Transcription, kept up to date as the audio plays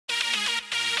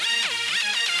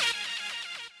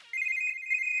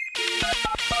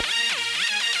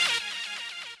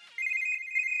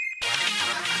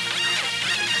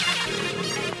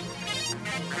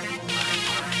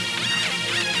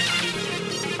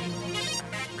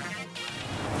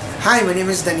Hi, my name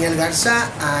is Daniel Garza.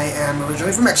 I am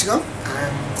originally from Mexico.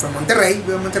 I'm from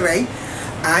Monterrey.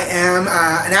 I am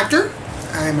an actor.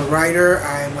 I'm a writer.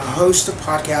 I'm a host of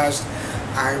podcasts.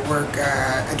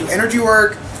 I do energy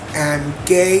work. I'm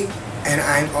gay, and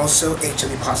I'm also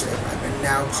HIV positive. I've been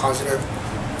now positive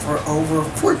for over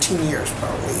 14 years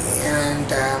probably,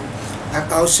 and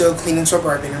I'm also clean and sober.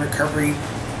 I've been in recovery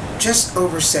just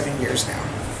over 7 years now.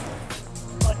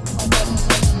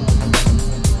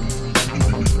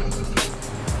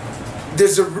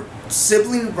 There's a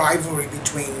sibling rivalry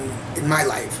in my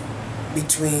life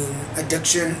between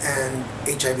addiction and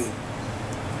HIV.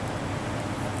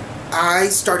 I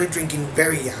started drinking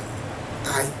very young.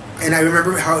 I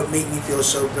remember how it made me feel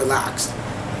so relaxed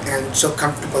and so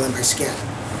comfortable in my skin.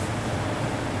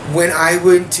 When I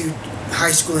went to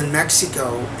high school in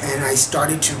Mexico and I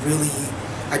started to really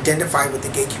identify with the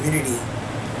gay community,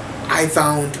 I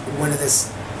found one of the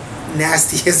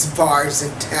nastiest bars in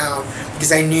town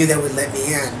because I knew that would let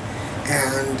me in.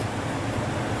 And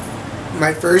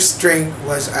my first drink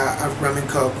was a rum and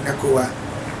coke, Nakua,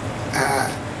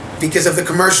 because of the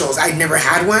commercials. I'd never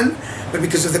had one, but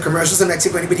because of the commercials in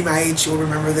Mexico, anybody my age will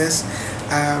remember this.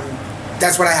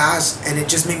 That's what I asked, and it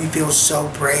just made me feel so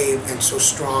brave and so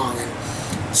strong and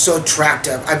so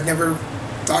attractive. I've never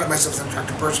thought of myself as an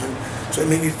attractive person, so it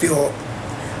made me feel,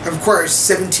 of course,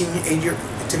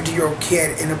 17-year-old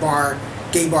kid in a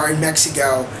gay bar in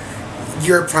Mexico,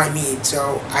 you're prime need,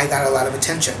 so I got a lot of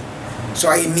attention. So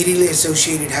I immediately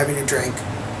associated having a drink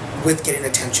with getting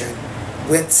attention,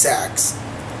 with sex,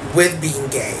 with being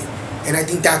gay, and I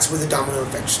think that's where the domino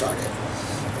effect started.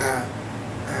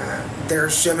 There are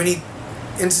so many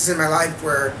instances in my life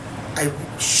where I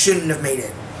shouldn't have made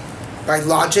it, by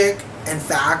logic and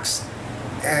facts,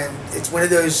 and it's one of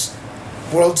those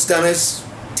world's dumbest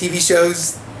TV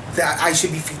shows that I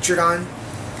should be featured on.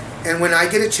 And when I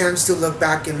get a chance to look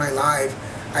back in my life,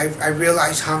 I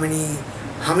realize how many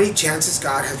chances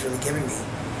God has really given me.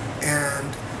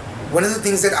 And one of the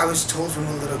things that I was told from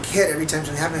a little kid every time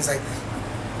something happened is like,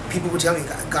 people would tell me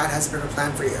God has a bigger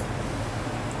plan for you.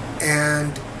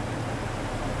 And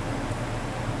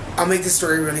I'll make this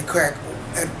story really quick.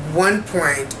 At one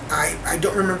point, I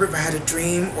don't remember if I had a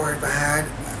dream or if I had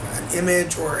an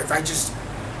image or if I just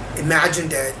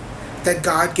imagined it, that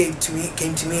God came to me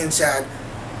and said,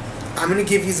 I'm going to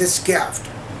give you this gift.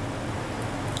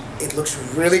 It looks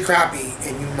really crappy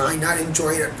and you might not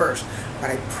enjoy it at first, but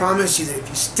I promise you that if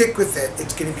you stick with it,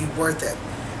 it's going to be worth it.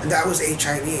 And that was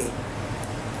HIV.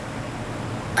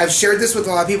 I've shared this with a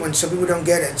lot of people, and some people don't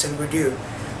get it and some people do.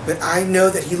 But I know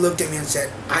that he looked at me and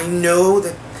said, I know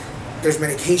that there's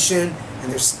medication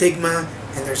and there's stigma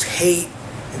and there's hate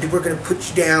and people are going to put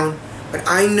you down, but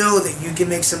I know that you can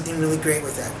make something really great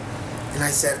with it. And I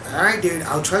said, all right, dude,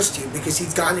 I'll trust you, because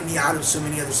he's gotten me out of so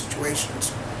many other situations.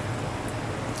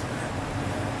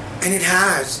 And it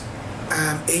has.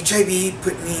 HIV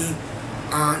put me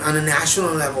on a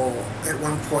national level at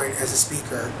one point as a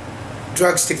speaker.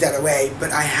 Drugs took that away,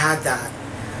 but I had that.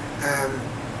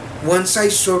 Once I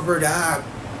sobered up,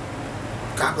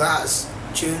 God bless,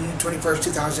 June 21st,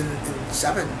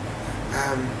 2007,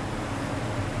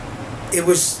 it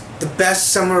was the best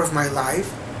summer of my life.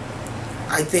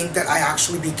 I think that I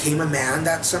actually became a man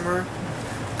that summer.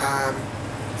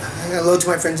 Hello to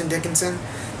my friends in Dickinson.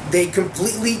 They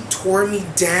completely tore me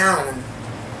down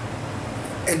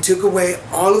and took away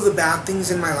all of the bad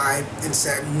things in my life and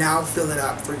said, now fill it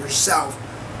up for yourself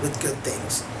with good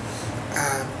things.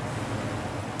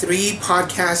 3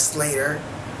 podcasts later,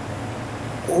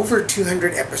 over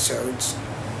 200 episodes,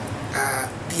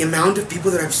 the amount of people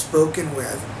that I've spoken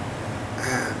with,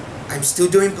 I'm still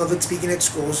doing public speaking at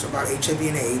schools about HIV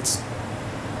and AIDS.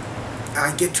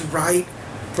 I get to write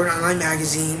for an online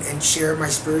magazine and share my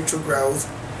spiritual growth.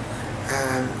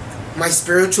 My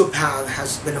spiritual path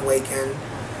has been awakened.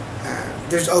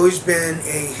 There's always been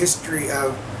a history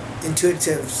of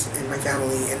intuitives in my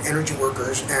family and energy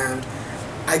workers, and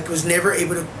I was never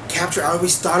able to capture. I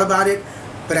always thought about it,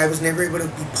 but I was never able to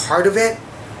be part of it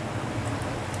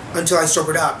until I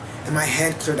sobered up and my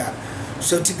head cleared up.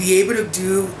 So to be able to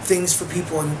do things for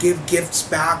people and give gifts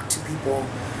back to people,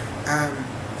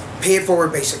 pay it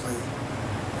forward basically,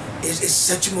 is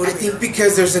such a motivator. I think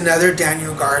because there's another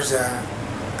Daniel Garza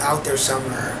out there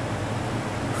somewhere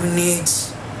who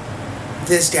needs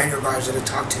this Daniel Garza to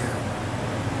talk to him,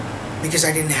 because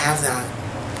I didn't have that.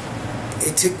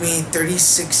 It took me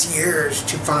 36 years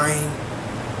to find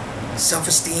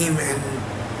self-esteem and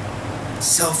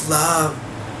self-love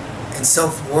and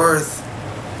self-worth.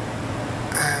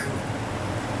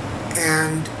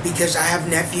 And because I have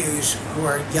nephews who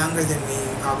are younger than me,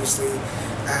 obviously,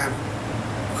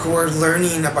 who are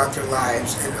learning about their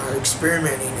lives and are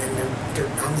experimenting, and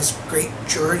they're on this great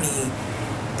journey.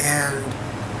 And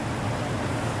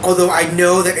although I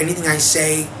know that anything I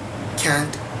say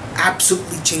can't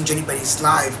absolutely change anybody's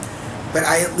life, but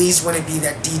I at least want to be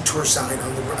that detour sign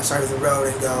on the side of the road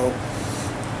and go,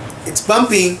 it's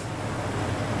bumpy.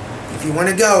 If you want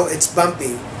to go, it's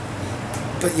bumpy.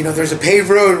 But, you know, there's a paved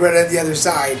road right on the other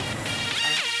side.